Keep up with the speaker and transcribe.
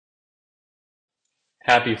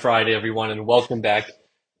Happy Friday, everyone, and welcome back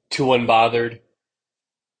to Unbothered.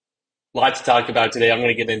 Lots to talk about today. I'm going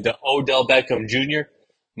to get into Odell Beckham Jr.,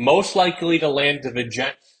 most likely to land to the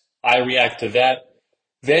Jets. I react to that.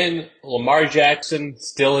 Then Lamar Jackson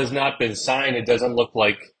still has not been signed. It doesn't look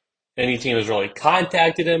like any team has really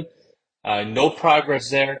contacted him. No progress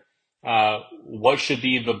there. What should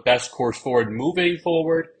be the best course forward moving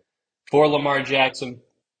forward for Lamar Jackson?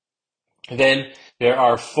 Then there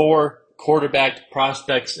are four quarterback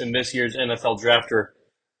prospects in this year's NFL draft.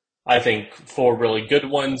 I think four really good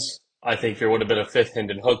ones. I think there would have been a fifth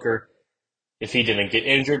Hendon Hooker if he didn't get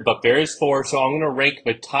injured, but there is four. So I'm going to rank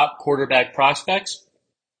the top quarterback prospects,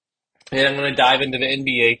 and I'm going to dive into the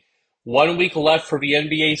NBA. 1 week left for the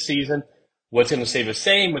NBA season. What's going to stay the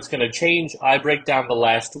same? What's going to change? I break down the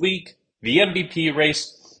last week, the MVP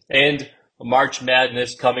race, and March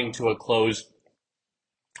Madness coming to a close.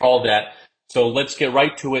 All that. So let's get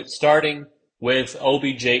right to it, starting with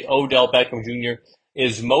OBJ. Odell Beckham Jr.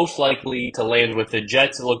 is most likely to land with the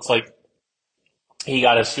Jets. It looks like he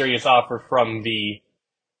got a serious offer from the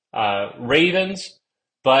Ravens,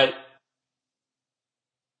 but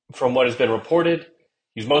from what has been reported,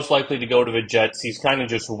 he's most likely to go to the Jets. He's kind of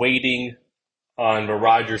just waiting on the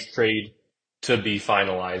Rodgers trade to be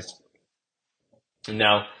finalized.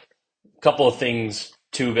 Now, a couple of things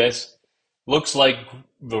to this. Looks like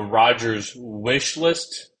the Rodgers wish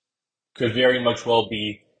list could very much well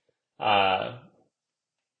be uh,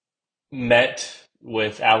 met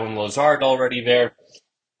with Alan Lazard already there.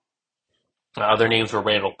 Other names were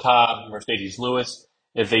Randall Cobb, Mercedes Lewis.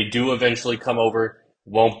 If they do eventually come over,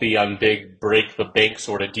 won't be on big break the bank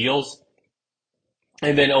sort of deals.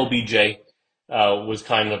 And then OBJ was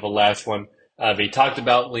kind of the last one. They talked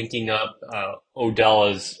about linking up. Odell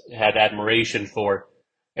has had admiration for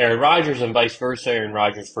Aaron Rodgers and vice versa, Aaron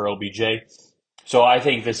Rodgers for OBJ. So I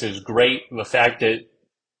think this is great. The fact that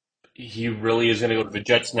he really is going to go to the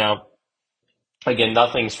Jets now. Again,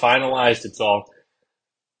 nothing's finalized. It's all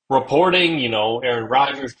reporting. Aaron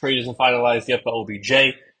Rodgers trade isn't finalized yet by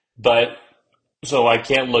OBJ. But so I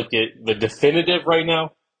can't look at the definitive right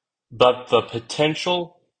now. But the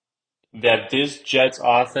potential that this Jets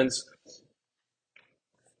offense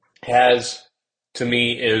has, to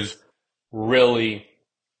me, is really,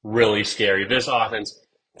 really scary. This offense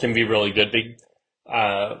can be really good. They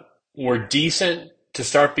were decent to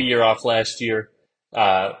start the year off last year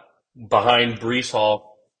behind Brees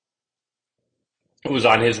Hall, who was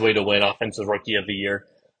on his way to win Offensive Rookie of the Year.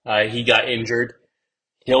 He got injured.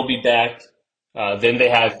 He'll be back. Then they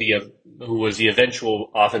have who was the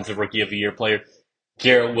eventual Offensive Rookie of the Year player,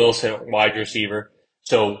 Garrett Wilson, wide receiver.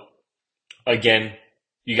 So again,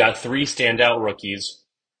 you got three standout rookies,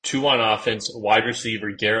 two on offense, wide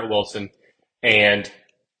receiver Garrett Wilson, and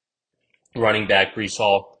running back Brees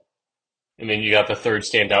Hall. And then you got the third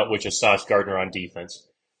standout, which is Sauce Gardner on defense.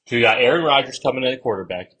 So you got Aaron Rodgers coming in at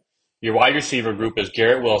quarterback. Your wide receiver group is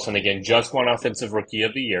Garrett Wilson, again, just won Offensive Rookie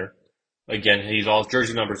of the Year. Again,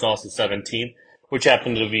 jersey number is also 17, which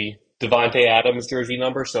happened to be Devontae Adams' jersey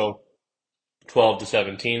number, so 12 to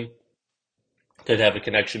 17. Could have a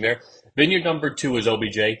connection there. Then your number two is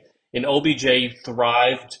OBJ, and OBJ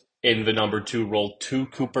thrived in the number two role to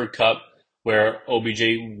Cooper Kupp, where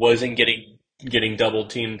OBJ wasn't getting double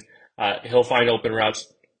teamed. He'll find open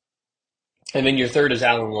routes. And then your third is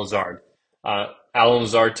Alan Lazard. Alan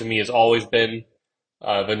Lazard to me has always been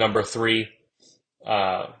the number three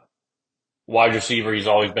wide receiver. He's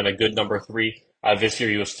always been a good number three. This year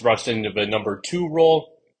he was thrust into the number two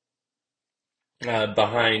role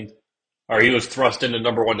he was thrust into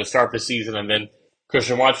number one to start the season, and then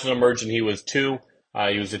Christian Watson emerged and he was two.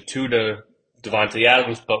 He was a two to Devontae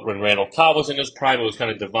Adams, but when Randall Cobb was in his prime, it was kind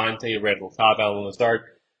of Devontae, Randall Cobb, Alan Lazard.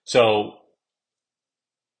 So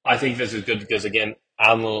I think this is good because, again,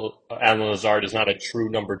 Alan Lazard is not a true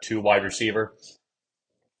number two wide receiver.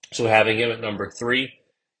 So having him at number three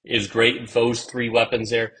is great. Those three weapons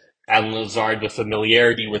there. Alan Lazard, the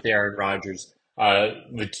familiarity with Aaron Rodgers,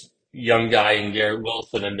 the young guy in Garrett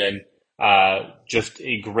Wilson, and then just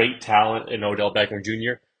a great talent in Odell Beckham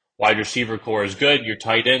Jr. Wide receiver core is good. Your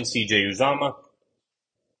tight end, CJ Uzama,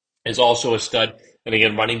 is also a stud. And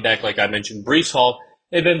again, running back, like I mentioned, Brees Hall.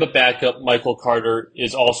 And then the backup, Michael Carter,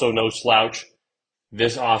 is also no slouch.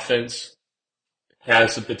 This offense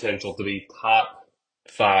has the potential to be top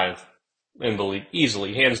five in the league,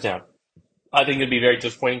 easily, hands down. I think it'd be very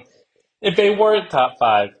disappointing if they weren't top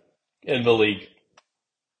five in the league.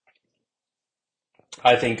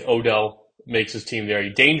 I think Odell makes his team very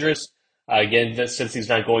dangerous. Again, since he's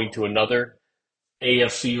not going to another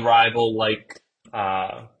AFC rival like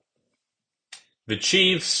the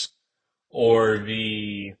Chiefs or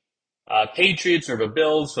the Patriots or the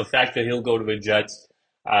Bills, the fact that he'll go to the Jets,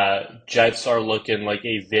 Jets are looking like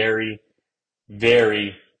a very,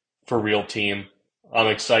 very for real team. I'm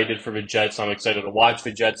excited for the Jets. I'm excited to watch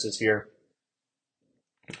the Jets this year.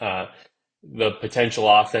 Uh, the potential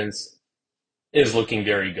offense is looking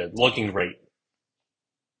very good, looking great.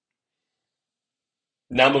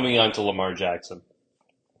 Now moving on to Lamar Jackson.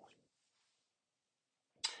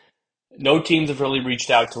 No teams have really reached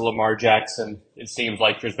out to Lamar Jackson. It seems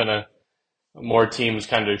like there's been a more teams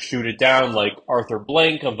kind of shoot it down, like Arthur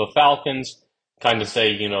Blank of the Falcons, kind of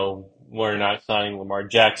say, we're not signing Lamar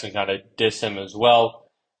Jackson, kind of diss him as well.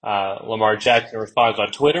 Lamar Jackson responds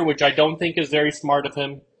on Twitter, which I don't think is very smart of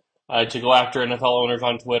him to go after NFL owners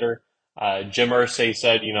on Twitter. Jim Irsay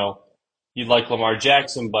said, you'd like Lamar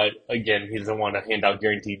Jackson, but again, he doesn't want to hand out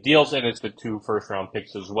guaranteed deals, and it's the 2 first-round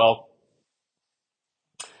picks as well.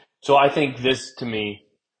 So I think this, to me,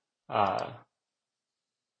 uh,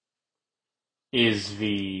 is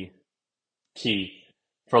the key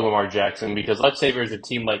for Lamar Jackson because let's say there's a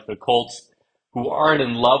team like the Colts who aren't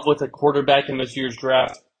in love with a quarterback in this year's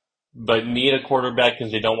draft, but need a quarterback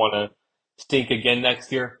because they don't want to stink again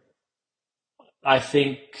next year. I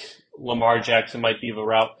think Lamar Jackson might be the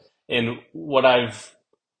route. And what I've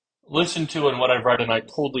listened to and what I've read, and I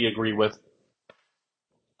totally agree with,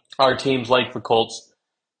 are teams like the Colts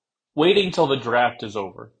waiting till the draft is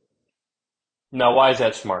over. Now, why is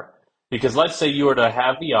that smart? Because let's say you were to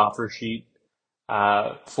have the offer sheet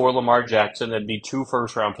for Lamar Jackson, that'd be 2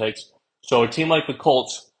 first-round picks. So a team like the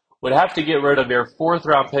Colts would have to get rid of their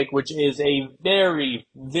 4th-round pick, which is a very,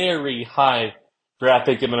 very high draft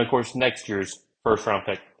pick, and then, of course, next year's 1st-round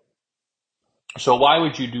pick. So why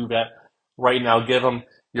would you do that right now? Give them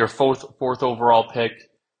your fourth overall pick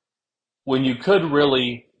when you could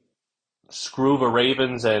really screw the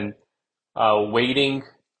Ravens and waiting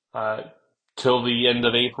uh, till the end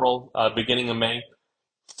of April, beginning of May,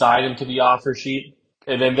 sign him to the offer sheet.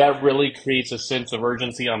 And then that really creates a sense of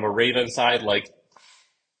urgency on the Ravens side. Like,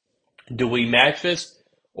 do we match this?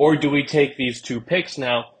 Or do we take these 2 picks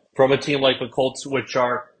now from a team like the Colts, which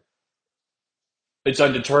it's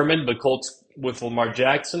undetermined. The Colts with Lamar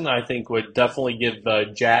Jackson, I think, would definitely give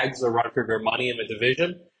the Jags a run for their money in the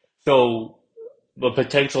division. So the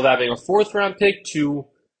potential of having a 4th-round pick to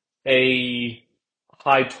a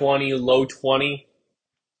high 20, low 20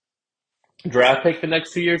 draft pick the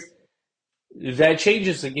next 2 years, that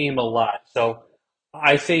changes the game a lot. So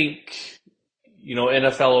I think,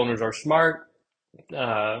 NFL owners are smart,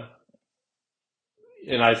 uh,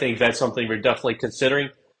 and I think that's something we're definitely considering.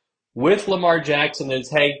 With Lamar Jackson is,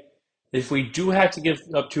 hey, if we do have to give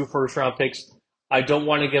up 2 first-round picks, I don't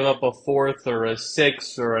want to give up a 4th or a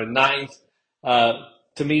 6th or a 9th. Uh,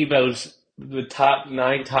 to me, the top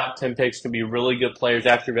 9, top 10 picks can be really good players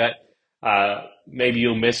after that. Maybe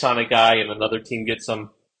you'll miss on a guy and another team gets them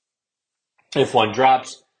if one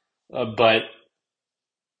drops. But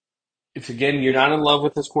if, again, you're not in love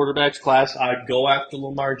with this quarterback's class, I'd go after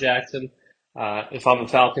Lamar Jackson. If I'm the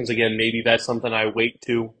Falcons, again, maybe that's something I wait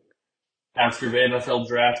to after the NFL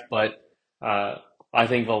draft. But I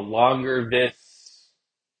think the longer this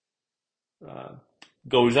uh,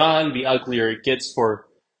 goes on, the uglier it gets for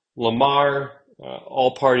Lamar,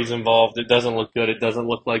 all parties involved. It doesn't look good. It doesn't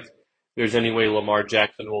look like there's any way Lamar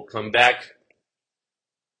Jackson will come back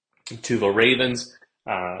to the Ravens.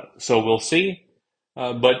 So we'll see.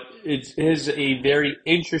 But it is a very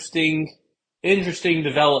interesting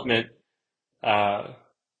development uh,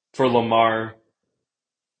 for Lamar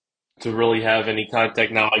to really have any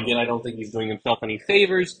contact. Now, again, I don't think he's doing himself any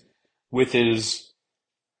favors with his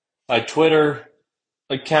Twitter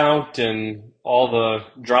account and all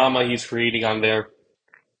the drama he's creating on there.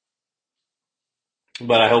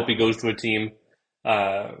 But I hope he goes to a team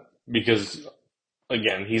because,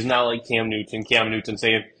 again, he's not like Cam Newton. Cam Newton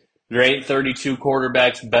saying, there ain't 32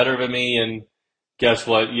 quarterbacks better than me, and guess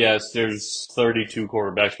what? Yes, there's 32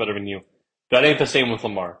 quarterbacks better than you. That ain't the same with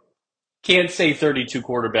Lamar. Can't say 32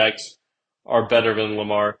 quarterbacks are better than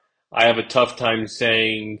Lamar. I have a tough time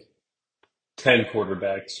saying 10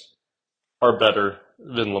 quarterbacks are better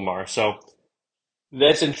than Lamar. So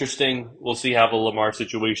that's interesting. We'll see how the Lamar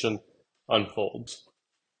situation unfolds.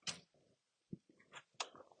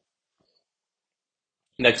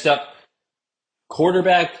 Next up,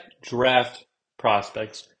 quarterback draft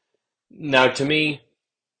prospects. Now, to me,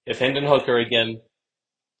 if Hendon Hooker again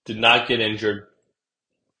did not get injured,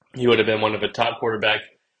 he would have been one of the top quarterback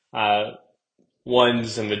uh,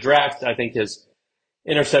 ones in the draft. I think his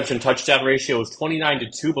interception touchdown ratio was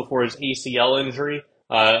 29-2 before his ACL injury.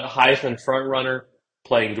 Heisman front runner,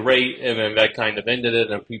 playing great, and then that kind of ended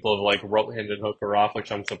it, and people have wrote Hendon Hooker off,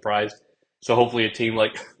 which I'm surprised. So hopefully a team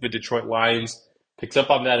like the Detroit Lions picks up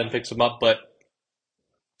on that and picks him up, but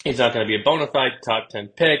he's not going to be a bona fide top 10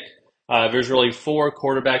 pick. There's really four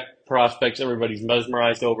quarterback prospects everybody's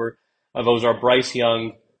mesmerized over. Those are Bryce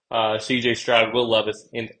Young, CJ Stroud, Will Levis,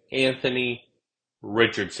 and Anthony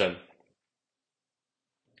Richardson.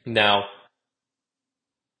 Now,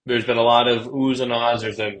 there's been a lot of oohs and ahs.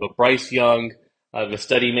 There's been the Bryce Young, the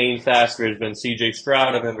steady main fast. There's been CJ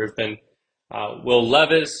Stroud, and then there's been Will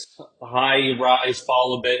Levis, high rise,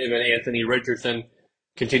 fall a bit, and then Anthony Richardson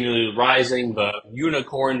continually rising, the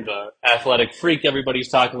unicorn, the athletic freak everybody's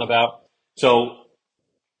talking about. So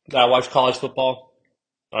I watch college football.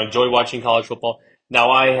 I enjoy watching college football.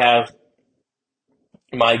 Now I have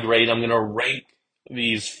my grade. I'm going to rank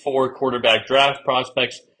these four quarterback draft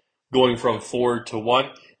prospects going from 4 to 1.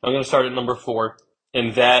 I'm going to start at number 4,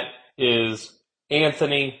 and that is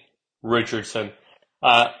Anthony Richardson.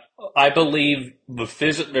 Uh, I believe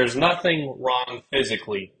there's nothing wrong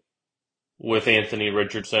physically with Anthony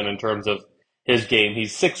Richardson in terms of his game.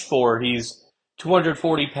 He's 6'4", he's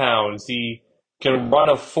 240 pounds, he can run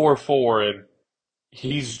a 4.4, and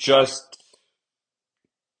he's just,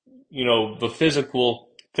 the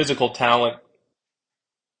physical talent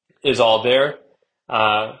is all there.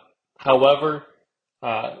 However,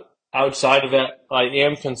 uh, outside of that, I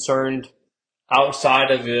am concerned outside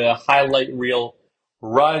of the highlight reel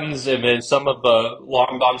runs and then some of the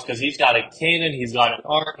long bombs because he's got a cannon, he's got an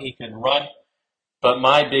arm, he can run. But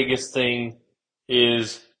my biggest thing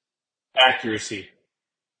is accuracy.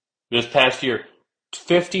 This past year,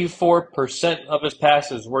 54% of his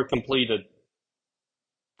passes were completed.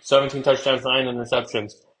 17 touchdowns, 9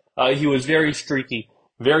 interceptions. He was very streaky,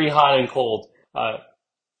 very hot and cold.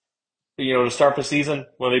 To start the season,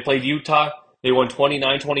 when they played Utah, they won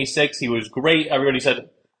 29-26. He was great. Everybody said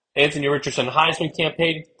Anthony Richardson Heisman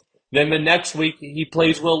campaign. Then the next week, he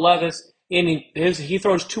plays Will Levis, and he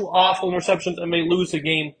throws 2 awful interceptions, and they lose the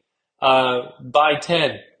game by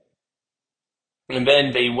 10. And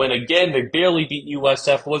then they win again. They barely beat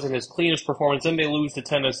USF. Wasn't his cleanest performance. Then they lose to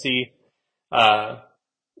Tennessee. And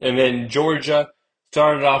then Georgia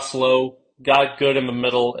started off slow, got good in the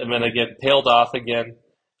middle, and then again tailed off again.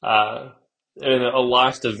 And a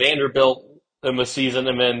loss to Vanderbilt in the season,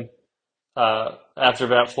 and then after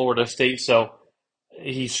that, Florida State. So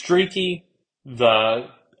he's streaky. The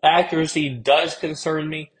accuracy does concern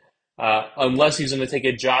me, unless he's going to take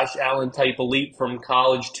a Josh Allen type leap from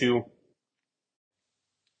college to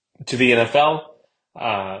the NFL.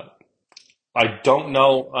 I don't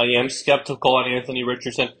know. I am skeptical on Anthony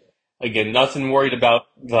Richardson. Again, nothing worried about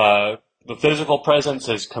the physical presence,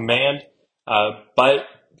 his command, but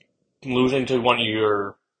losing to one of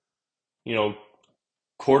your,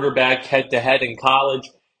 quarterback head-to-head in college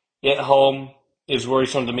at home is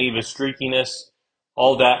worrisome to me. The streakiness,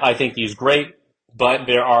 all that, I think he's great, but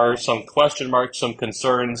there are some question marks, some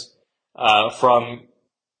concerns from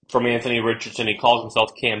Anthony Richardson. He calls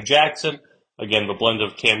himself Cam Jackson. Again, the blend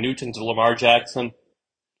of Cam Newton to Lamar Jackson.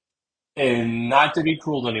 And not to be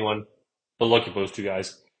cruel to anyone, but look at those two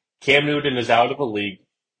guys. Cam Newton is out of the league.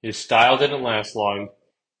 His style didn't last long.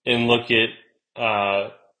 And look at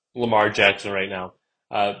Lamar Jackson right now.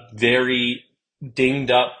 Very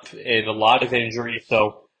dinged up and a lot of injury.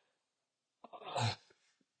 So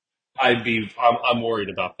I'm worried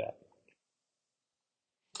about that.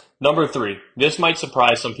 Number 3. This might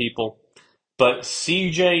surprise some people, but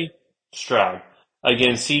CJ Stroud.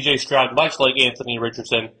 Again, CJ Stroud, much like Anthony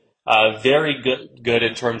Richardson, very good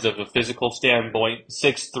in terms of a physical standpoint.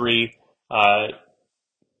 6'3",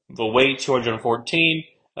 the weight 214,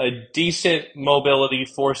 a decent mobility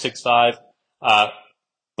 4.65.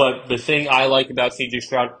 But the thing I like about CJ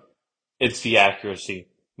Stroud, it's the accuracy,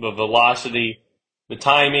 the velocity, the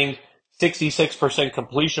timing. 66%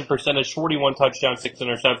 completion percentage, 41 touchdowns, 6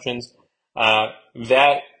 interceptions.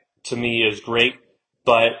 That to me is great,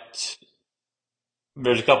 but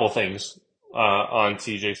there's a couple things on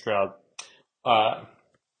CJ Stroud.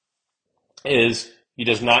 Is he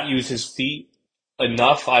does not use his feet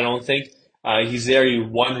enough, I don't think. He's very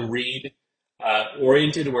one read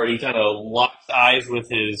oriented, where he kind of locks eyes with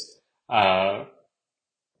his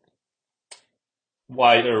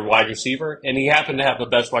wide receiver, and he happened to have the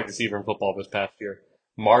best wide receiver in football this past year,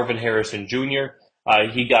 Marvin Harrison Jr.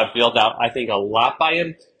 He got bailed out, I think, a lot by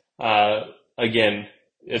him. Again,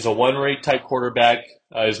 is a one-rate type quarterback,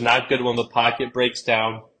 is not good when the pocket breaks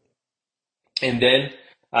down. And then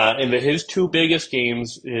in his 2 biggest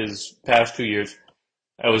games his past 2 years,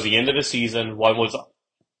 it was the end of the season. One was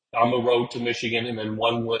on the road to Michigan, and then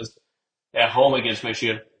one was at home against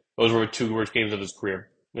Michigan. Those were 2 worst games of his career.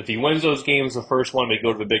 If he wins those games, the first one, they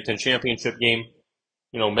go to the Big Ten championship game.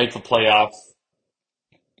 make the playoff.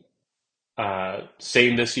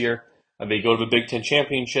 Same this year. They go to the Big Ten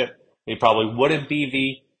championship. They probably wouldn't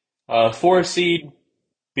be the 4 seed,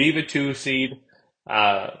 be the 2 seed.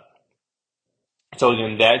 Uh, so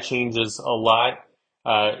again, that changes a lot.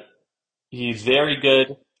 Uh, he's very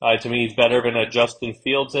good. To me, he's better than Justin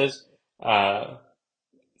Fields is uh,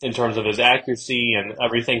 in terms of his accuracy and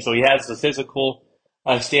everything. So he has the physical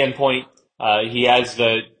standpoint. He has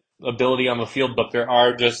the ability on the field, but there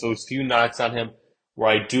are just those few knocks on him where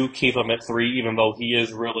I do keep him at 3, even though he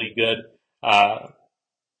is really good. Uh,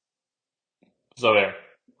 so there,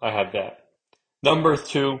 I have that. Number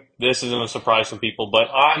 2, this isn't a surprise to people, but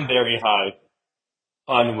I'm very high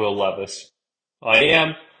on Will Levis. I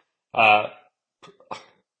am. Uh,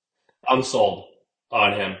 I'm sold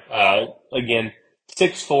on him. Again,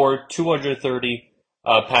 6'4", 230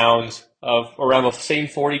 pounds, of around the same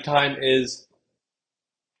 40 time is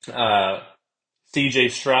uh, CJ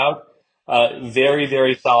Stroud. Very,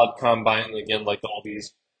 very solid combine. Again, like all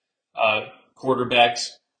these uh, quarterbacks.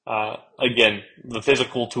 Again, the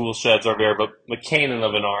physical tool sheds are there, but the cannon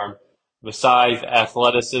of an arm, the size,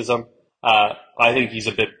 athleticism, I think he's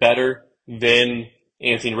a bit better than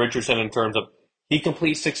Anthony Richardson in terms of he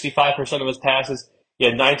completes 65% of his passes. He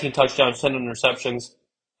had 19 touchdowns, 10 interceptions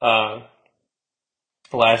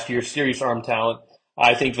last year. Serious arm talent.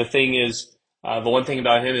 I think the thing is, the one thing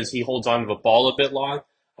about him is he holds on to the ball a bit long.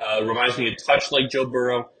 Reminds me a touch like Joe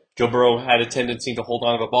Burrow. Joe Burrow had a tendency to hold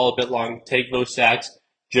on to the ball a bit long, take those sacks,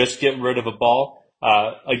 just get rid of the ball.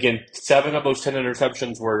 Again, 7 of those 10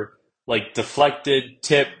 interceptions were like deflected,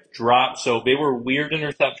 tipped, dropped. So they were weird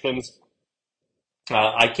interceptions.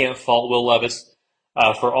 I can't fault Will Levis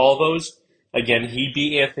for all those. Again, he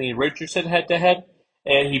beat Anthony Richardson head to head,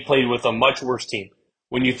 and he played with a much worse team.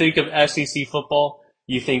 When you think of SEC football,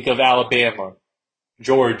 you think of Alabama,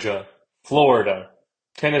 Georgia, Florida,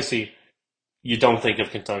 Tennessee. You don't think of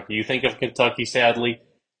Kentucky. You think of Kentucky, sadly,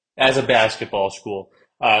 as a basketball school.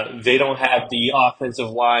 They don't have the offensive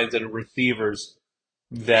lines and receivers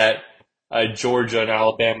that Georgia and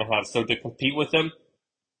Alabama have. So to compete with them,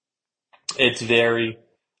 it's very,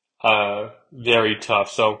 very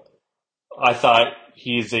tough. So I thought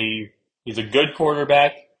he's a good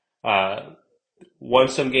quarterback. Uh, Won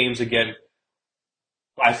some games again.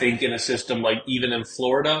 I think in a system like even in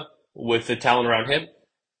Florida with the talent around him,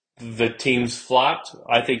 the teams flopped.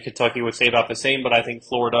 I think Kentucky would say about the same, but I think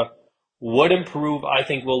Florida would improve. I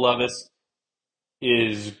think Will Levis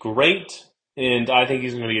is great, and I think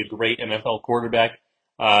he's going to be a great NFL quarterback.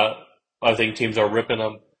 Uh, I think teams are ripping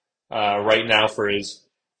him right now for his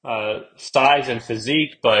size and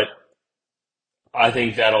physique, but I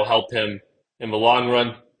think that'll help him in the long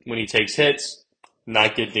run when he takes hits,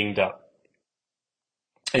 not get dinged up.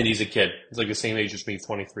 And he's a kid. He's like the same age as me,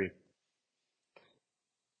 23.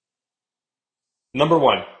 Number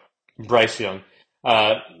 1, Bryce Young.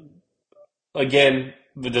 Uh, Again,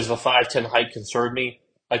 does the 5'10" height concern me?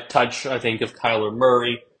 A touch, I think, of Kyler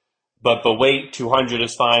Murray, but the weight, 200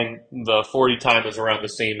 is fine. The 40 time is around the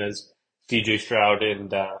same as CJ Stroud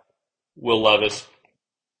and Will Levis.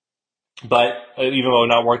 But even though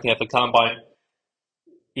not working at the combine,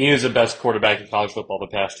 he is the best quarterback in college football the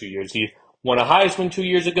past 2 years. He won a Heisman 2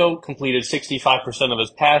 years ago, completed 65% of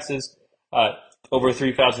his passes, uh, over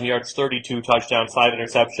 3,000 yards, 32 touchdowns, 5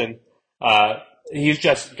 interception. Uh, he's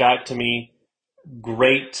just got, to me,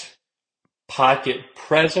 great pocket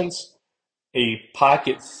presence, a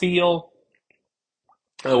pocket feel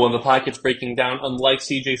when the pocket's breaking down, unlike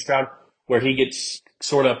CJ Stroud, where he gets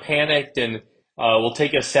sort of panicked and will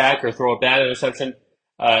take a sack or throw a bad interception.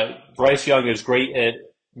 Bryce Young is great at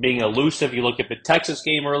being elusive. You look at the Texas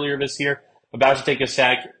game earlier this year, about to take a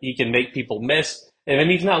sack, he can make people miss. And then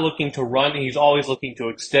he's not looking to run, he's always looking to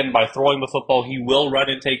extend by throwing the football. He will run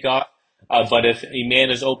and take off, but if a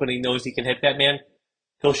man is open and knows he can hit that man,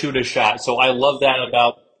 he'll shoot a shot. So I love that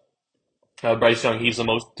about Bryce Young. He's the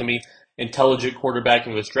most, to me, intelligent quarterback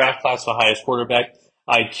in this draft class, the highest quarterback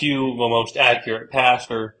IQ, the most accurate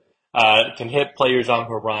passer, can hit players on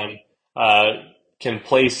the run, can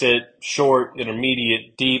place it short,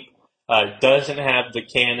 intermediate, deep, doesn't have the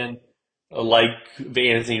cannon like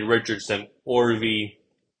the Anthony Richardson or the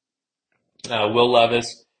Will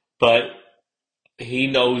Levis, but he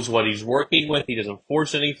knows what he's working with. He doesn't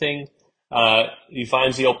force anything. He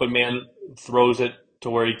finds the open man, throws it to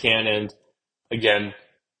where he can, and again,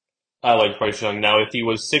 I like Bryce Young. Now, if he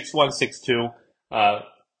was 6'1", 6'2",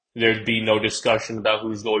 there'd be no discussion about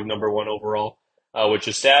who's going number 1 overall, which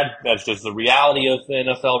is sad. That's just the reality of the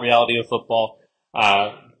NFL, reality of football.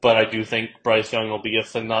 But I do think Bryce Young will be a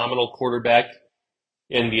phenomenal quarterback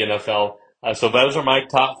in the NFL. So those are my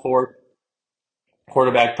top 4.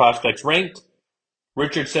 Quarterback prospects ranked: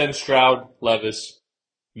 Richardson, Stroud, Levis,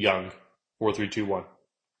 Young. 4-3-2-1.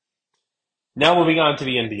 Now moving on to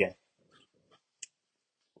the NBA.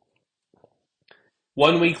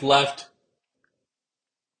 1 week left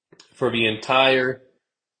for the entire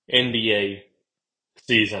NBA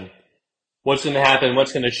season. What's going to happen?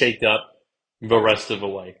 What's going to shake up the rest of the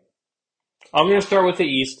way? I'm going to start with the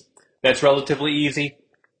East. That's relatively easy.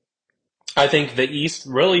 I think the East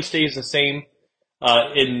really stays the same.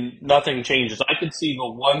 In nothing changes. I could see the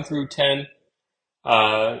 1 through 10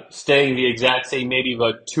 staying the exact same. Maybe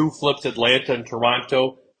the two flips Atlanta and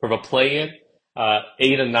Toronto for the play-in.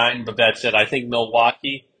 8 and 9, but that's it. I think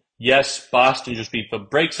Milwaukee. Yes, Boston just beat the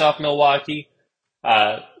brakes off Milwaukee.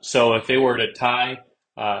 So if they were to tie,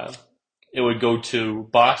 it would go to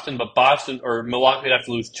Boston, but Boston or Milwaukee would have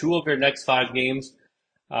to lose two of their next 5 games.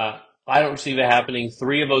 I don't see that happening.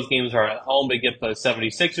 3 of those games are at home. They get the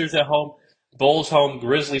 76ers at home, Bulls home,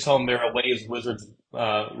 Grizzlies home. They're away as Wizards,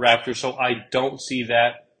 Raptors. So I don't see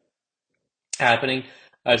that happening.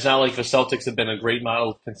 It's not like the Celtics have been a great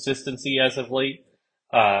model of consistency as of late.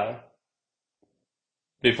 Uh,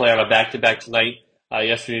 they play on a back-to-back tonight.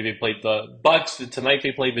 Yesterday they played the Bucks. Tonight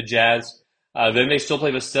they play the Jazz. Then they still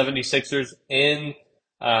play the 76ers in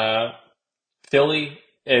uh, Philly,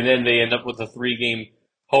 and then they end up with a 3-game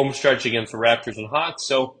home stretch against the Raptors and Hawks.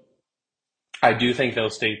 So I do think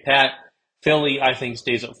they'll stay pat. Philly, I think,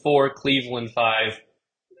 stays at 4. Cleveland 5,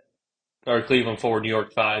 or Cleveland 4, New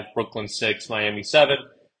York 5, Brooklyn 6, Miami 7.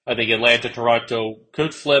 I think Atlanta, Toronto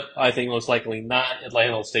could flip. I think most likely not.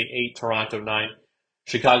 Atlanta will stay 8, Toronto 9,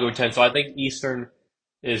 Chicago 10. So I think Eastern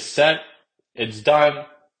is set. It's done.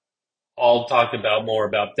 I'll talk about more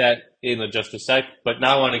about that in just a sec. But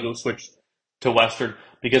now I want to go switch to Western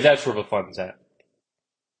because that's where the fun's at.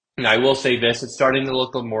 And I will say this, it's starting to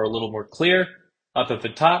look a little more clear up at the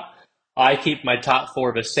top. I keep my top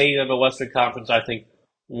 4 the same in the Western Conference. I think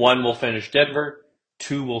 1 will finish Denver,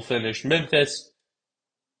 2 will finish Memphis,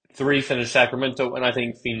 3 finish Sacramento, and I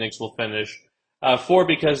think Phoenix will finish 4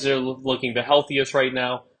 because they're looking the healthiest right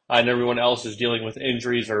now, and everyone else is dealing with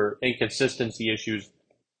injuries or inconsistency issues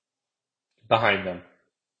behind them.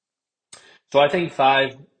 So I think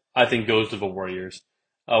 5, I think goes to the Warriors.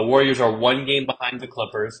 Warriors are 1 game behind the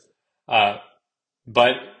Clippers, uh,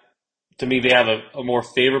 but to me they have a more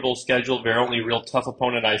favorable schedule. Their only real tough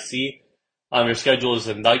opponent I see on their schedule is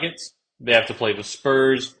the Nuggets. They have to play the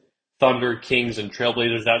Spurs, Thunder, Kings, and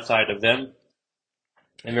Trailblazers outside of them,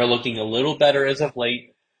 and they're looking a little better as of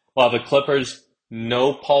late. While the Clippers,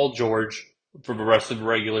 no Paul George for the rest of the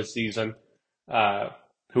regular season. Uh,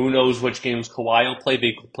 who knows which games Kawhi will play?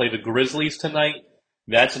 They play the Grizzlies tonight.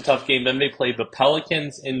 That's a tough game. Then they play the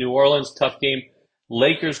Pelicans in New Orleans, tough game.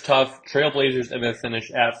 Lakers tough, Trailblazers, and then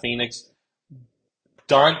finish at Phoenix.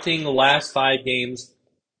 Daunting last 5 games.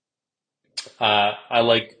 I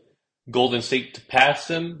like Golden State to pass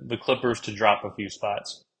them, the Clippers to drop a few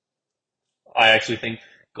spots. I actually think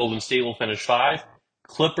Golden State will finish 5,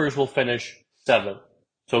 Clippers will finish 7.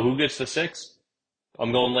 So who gets the 6?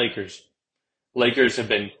 I'm going Lakers. Lakers have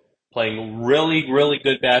been playing really, really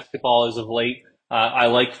good basketball as of late. I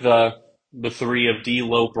like the 3 of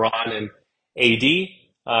D'Lo, Bron, and AD.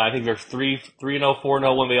 I think they're 3-0,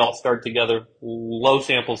 4-0 when they all start together. Low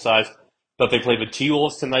sample size, but they play the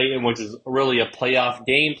T-Wolves tonight, in which is really a playoff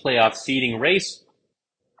game, playoff seeding race.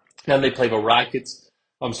 Then they play the Rockets.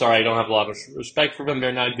 I'm sorry, I don't have a lot of respect for them.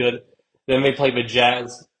 They're not good. Then they play the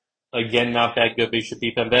Jazz. Again, not that good. They should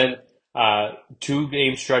beat them. Then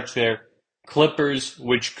 2-game stretch there. Clippers,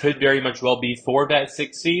 which could very much well be for that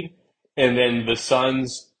 6th seed. And then the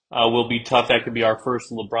Suns will be tough. That could be our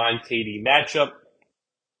first LeBron KD matchup.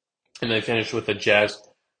 And they finish with the Jazz.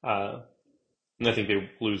 And I think they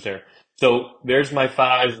lose there. So there's my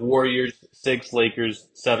 5: Warriors, 6 Lakers,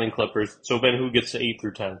 7 Clippers. So then who gets to 8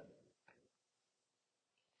 through 10?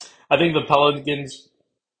 I think the Pelicans,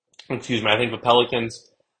 excuse me, I think the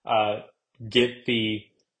Pelicans uh, get the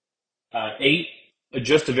 8.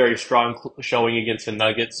 Just a very strong showing against the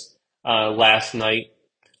Nuggets last night.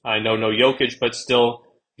 I know no Jokic, but still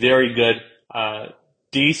very good.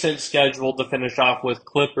 Decent schedule to finish off with: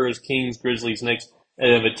 Clippers, Kings, Grizzlies, Knicks,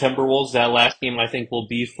 and then the Timberwolves. That last game I think will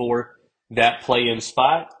be for that play-in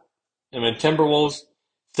spot. And then Timberwolves,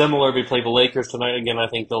 similar, they play the Lakers tonight. Again, I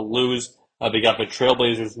think they'll lose. They got the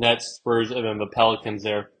Trailblazers, Nets, Spurs, and then the Pelicans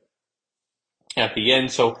there at the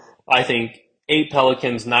end. So I think 8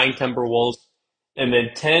 Pelicans, 9 Timberwolves, and then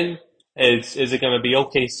 10, is it going to be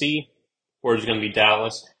OKC or is it going to be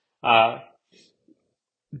Dallas? Uh,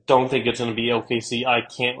 don't think it's going to be OKC. I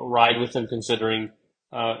can't ride with them considering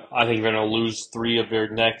I think they're going to lose 3 of their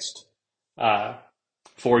next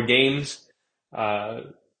 4 games. Uh,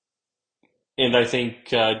 and I think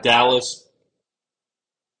Dallas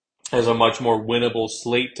has a much more winnable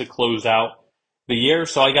slate to close out the year.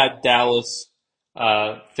 So I got Dallas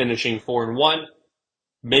finishing 4-1,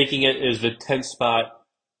 making it is the 10th spot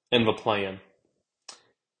in the play-in.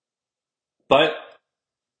 But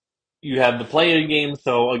you have the play-in game.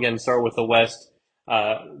 So again, start with the West.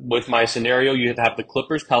 With my scenario, you'd have the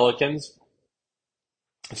Clippers Pelicans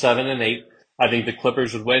 7-8. I think the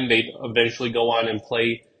Clippers would win. They'd eventually go on and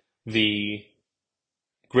play the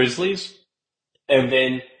Grizzlies, and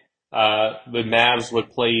then the Mavs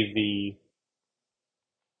would play the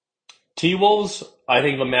T-Wolves. I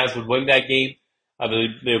think the Mavs would win that game.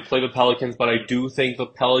 They would play the Pelicans, but I do think the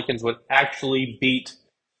Pelicans would actually beat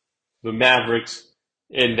the Mavericks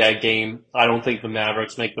in that game. I don't think the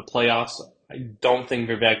Mavericks make the playoffs. I don't think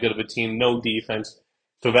they're that good of a team. No defense.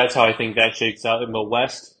 So that's how I think that shakes out in the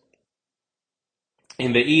West.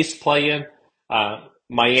 In the East play-in,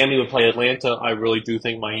 Miami would play Atlanta. I really do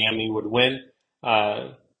think Miami would win. Uh,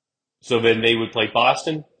 so then they would play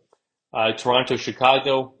Boston. Toronto,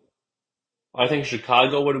 Chicago. I think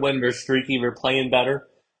Chicago would win. They're streaky. They're playing better.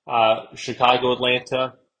 Chicago,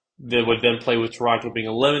 Atlanta. They would then play with Toronto being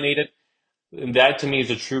eliminated. And that to me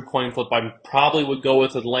is a true coin flip. I probably would go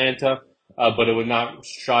with Atlanta, but it would not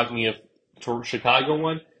shock me if Chicago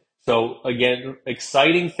won. So again,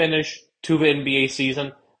 exciting finish to the NBA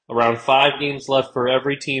season. Around 5 games left for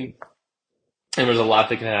every team, and there's a lot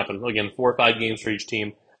that can happen. Again, 4 or 5 games for each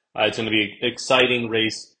team. It's going to be an exciting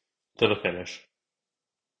race to the finish.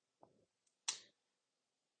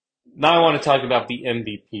 Now I want to talk about the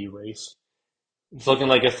MVP race. It's looking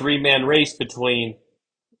like a three-man race between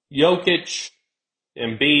Jokic,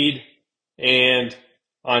 Embiid, and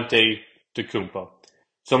Antetokounmpo.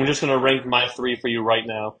 So I'm just going to rank my three for you right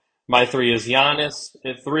now. My three is Giannis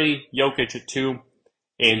at 3, Jokic at 2,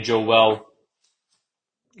 and Joel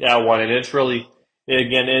at 1. And it's really,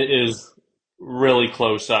 again, it is really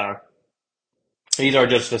close. These are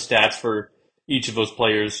just the stats for each of those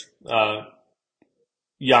players.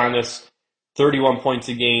 Giannis, 31 points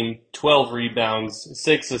a game, 12 rebounds,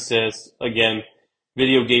 6 assists. Again,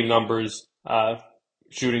 video game numbers,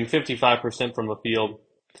 shooting 55% from the field.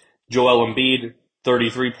 Joel Embiid,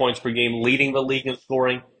 33 points per game, leading the league in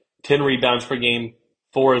scoring, 10 rebounds per game,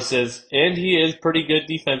 4 assists, and he is pretty good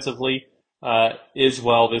defensively as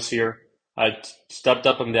well this year. Stepped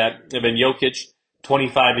up in that. And then Jokic,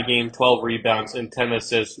 25 a game, 12 rebounds, and 10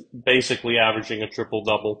 assists, basically averaging a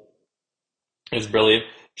triple-double. Is brilliant.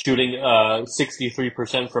 Shooting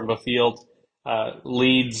 63% from the field,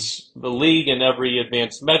 leads the league in every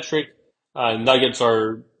advanced metric. Nuggets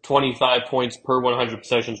are 25 points per 100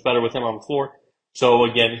 possessions better with him on the floor. So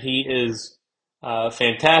again, he is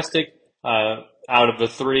fantastic. Out of the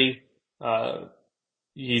three,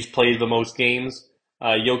 he's played the most games.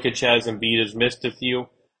 Jokic has, Embiid has missed a few.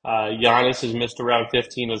 Giannis has missed around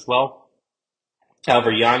 15 as well.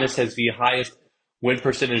 However, Giannis has the highest win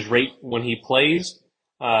percentage rate when he plays.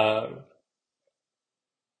 I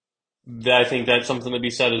think that's something to be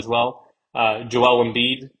said as well. Joel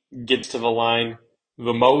Embiid gets to the line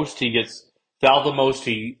the most. He gets fouled the most.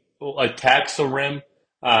 He attacks the rim.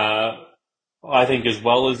 I think as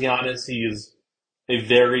well as Giannis, he is a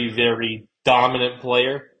very, very dominant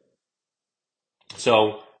player.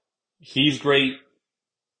 So he's great.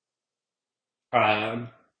 Um,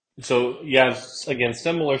 so yeah, again,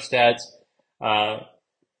 similar stats. Uh,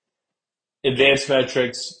 Advanced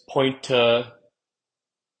metrics point to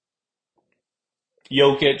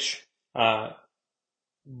Jokic,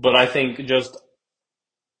 but I think just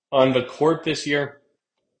on the court this year,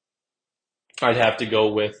 I'd have to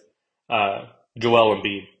go with uh, Joel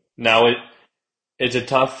Embiid. Now it's a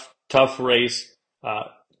tough race, uh,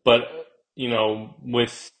 but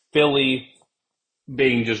with Philly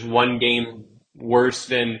being just 1 game worse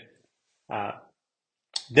than uh,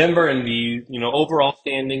 Denver in the overall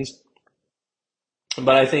standings,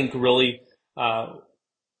 but I think really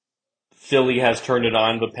Philly has turned it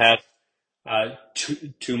on the past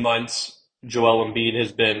 2 months. Joel Embiid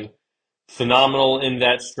has been phenomenal in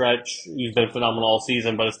that stretch. He's been phenomenal all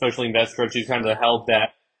season, but especially in that stretch, he's kind of held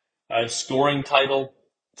that scoring title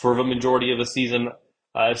for the majority of the season.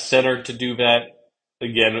 Center to do that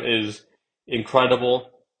again is incredible.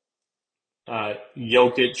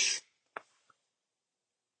 Jokic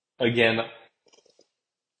again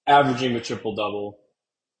averaging a triple double,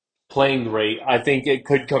 playing great. I think it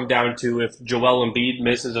could come down to if Joel Embiid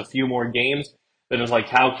misses a few more games, then it's like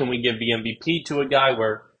how can we give the MVP to a guy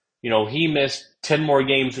where he missed 10 more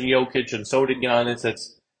games than Jokic and so did Giannis.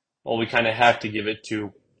 It's well, we kind of have to give it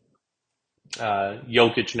to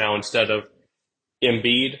Jokic now instead of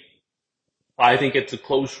Embiid. I think it's a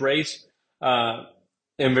close race, uh,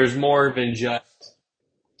 and there's more than just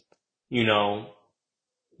you know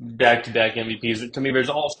back-to-back MVPs. To me, there's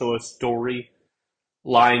also a story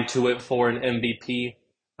line to it for an MVP.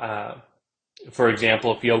 Uh, for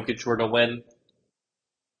example, if Jokic were to win,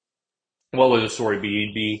 what would the story be?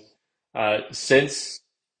 It'd be since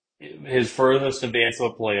his furthest advance to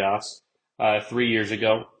the playoffs 3 years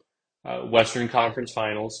ago, Western Conference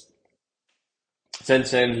Finals.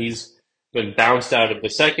 Since then, he's been bounced out of the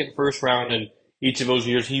second, first round, and each of those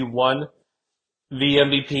years he won the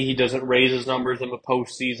MVP. He doesn't raise his numbers in the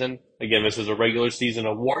postseason. Again, this is a regular season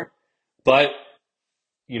award, but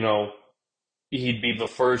you know he'd be the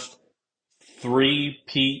first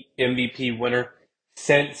three-peat MVP winner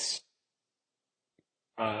since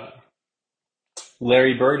uh,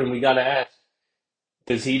 Larry Bird, and we got to ask: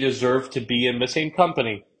 does he deserve to be in the same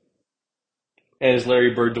company as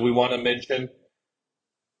Larry Bird? Do we want to mention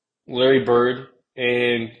Larry Bird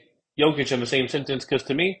and Jokic in the same sentence? Because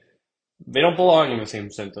to me, they don't belong in the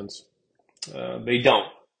same sentence. They don't.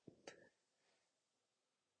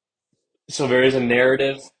 So there is a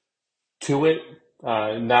narrative to it,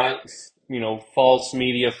 not false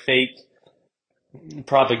media, fake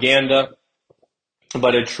propaganda,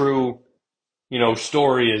 but a true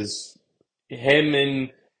story is him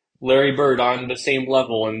and Larry Bird on the same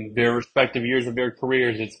level in their respective years of their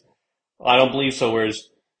careers. I don't believe so. Whereas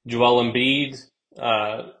Joel Embiid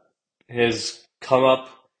uh, has come up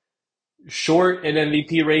short in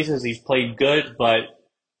MVP races. He's played good, but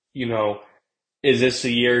you know, is this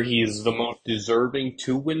the year he's the most deserving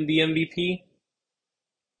to win the MVP?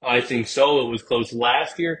 I think so. It was close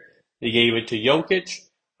last year. They gave it to Jokic.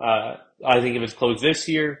 I think if it's close this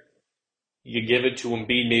year, you give it to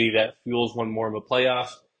Embiid. Maybe that fuels one more in the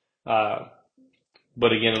playoffs. Uh,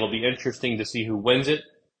 but again, it'll be interesting to see who wins it.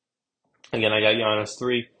 Again, I got Giannis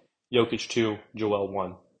 3, Jokic 2, Joel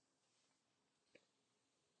 1.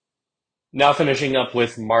 Now finishing up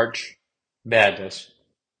with March Madness.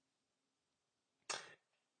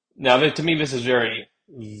 Now, to me, this is very,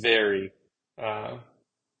 very uh,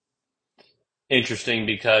 interesting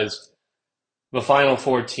because the final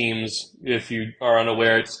four teams, if you are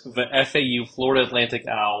unaware, it's the FAU Florida Atlantic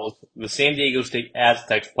Owls, the San Diego State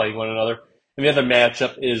Aztecs playing one another, and the other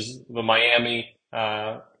matchup is the Miami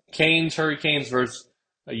Canes Hurricanes versus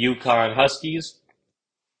UConn Huskies.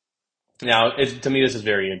 Now, to me, this is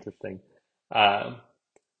very interesting uh,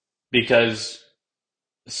 because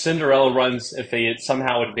Cinderella runs, if they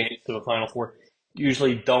somehow advance to the Final Four,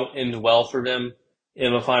 usually don't end well for them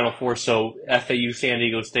in the Final Four. So FAU San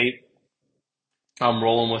Diego State, I'm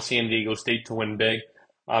rolling with San Diego State to win big.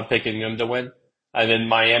 I'm picking them to win. And then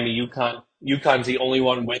Miami UConn. UConn's the only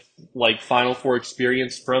one with like Final Four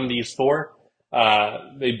experience from these four.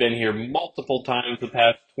 They've been here multiple times the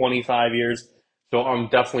past 25 years. So I'm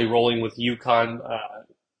definitely rolling with UConn,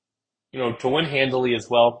 to win handily as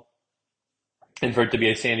well and for it to be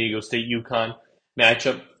a San Diego State UConn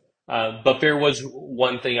matchup. But there was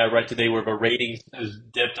one thing I read today where the ratings has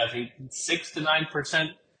dipped, I think 6 to 9%,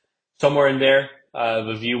 somewhere in there.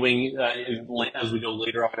 The viewing as we go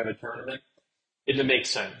later on in the tournament, it makes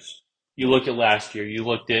sense. You look at last year. You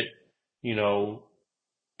looked at you know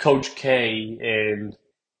Coach K and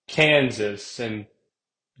Kansas and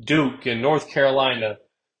Duke and North Carolina,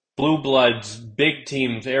 blue bloods, big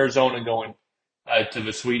teams. Arizona going to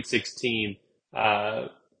the Sweet 16. Uh,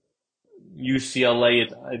 UCLA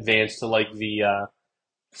advanced to like the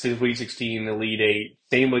Sweet 16, Elite Eight.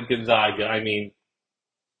 Same with Gonzaga. I mean,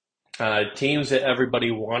 teams that everybody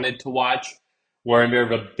wanted to watch were in there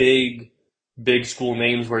the big school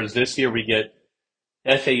names. Whereas this year we get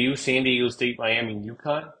FAU, San Diego State, Miami, and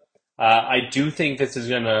UConn. I do think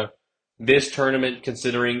this tournament,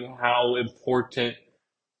 considering how important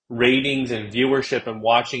ratings and viewership and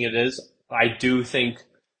watching it is, I do think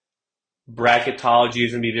bracketology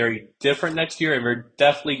is going to be very different next year, and we're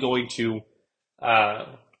definitely going to uh,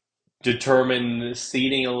 determine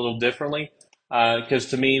seeding a little differently. Because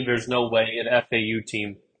to me, there's no way an FAU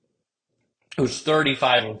team who's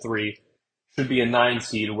 35-3 should be a 9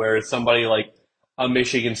 seed, whereas somebody like a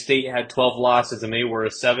Michigan State had 12 losses and they were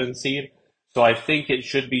a 7 seed. So I think it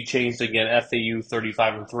should be changed again. FAU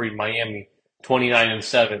 35-3, Miami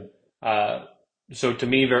 29-7. So to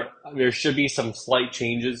me, there should be some slight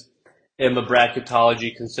changes in the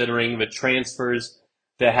bracketology, considering the transfers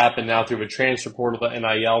that happen now through the transfer portal, the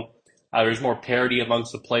NIL. There's more parity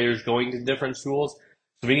amongst the players going to different schools.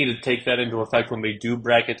 So we need to take that into effect when we do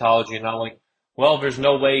bracketology and not like, well, there's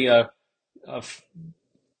no way a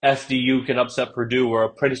FDU can upset Purdue or a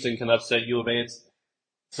Princeton can upset U of A.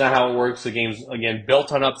 It's not how it works. The game's, again,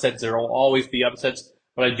 built on upsets. There will always be upsets.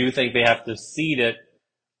 but I do think they have to seed it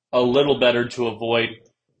a little better to avoid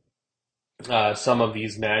some of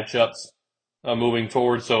these matchups moving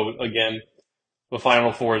forward. So again, the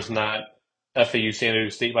Final Four is not FAU, San Diego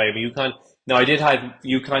State, Miami, UConn. Now, I did have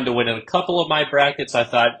UConn to win in a couple of my brackets. I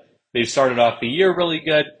thought they started off the year really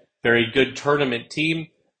good, very good tournament team.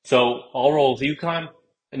 So I'll roll with UConn.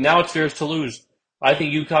 And now it's theirs to lose. I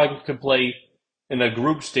think UConn could play in a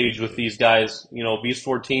group stage with these guys. You know, these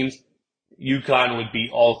four teams. UConn would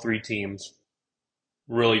beat all three teams.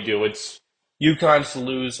 Really do. It's UConn's to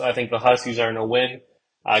lose. I think the Huskies are going to win.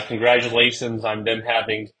 Congratulations on them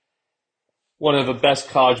having one of the best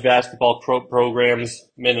college basketball programs,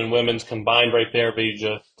 men and women's combined right there. They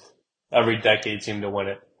just, every decade, seem to win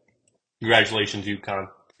it. Congratulations, UConn.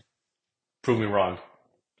 Prove me wrong.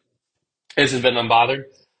 This has been Unbothered.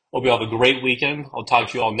 Hope you all have a great weekend. I'll talk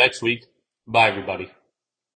to you all next week. Bye, everybody.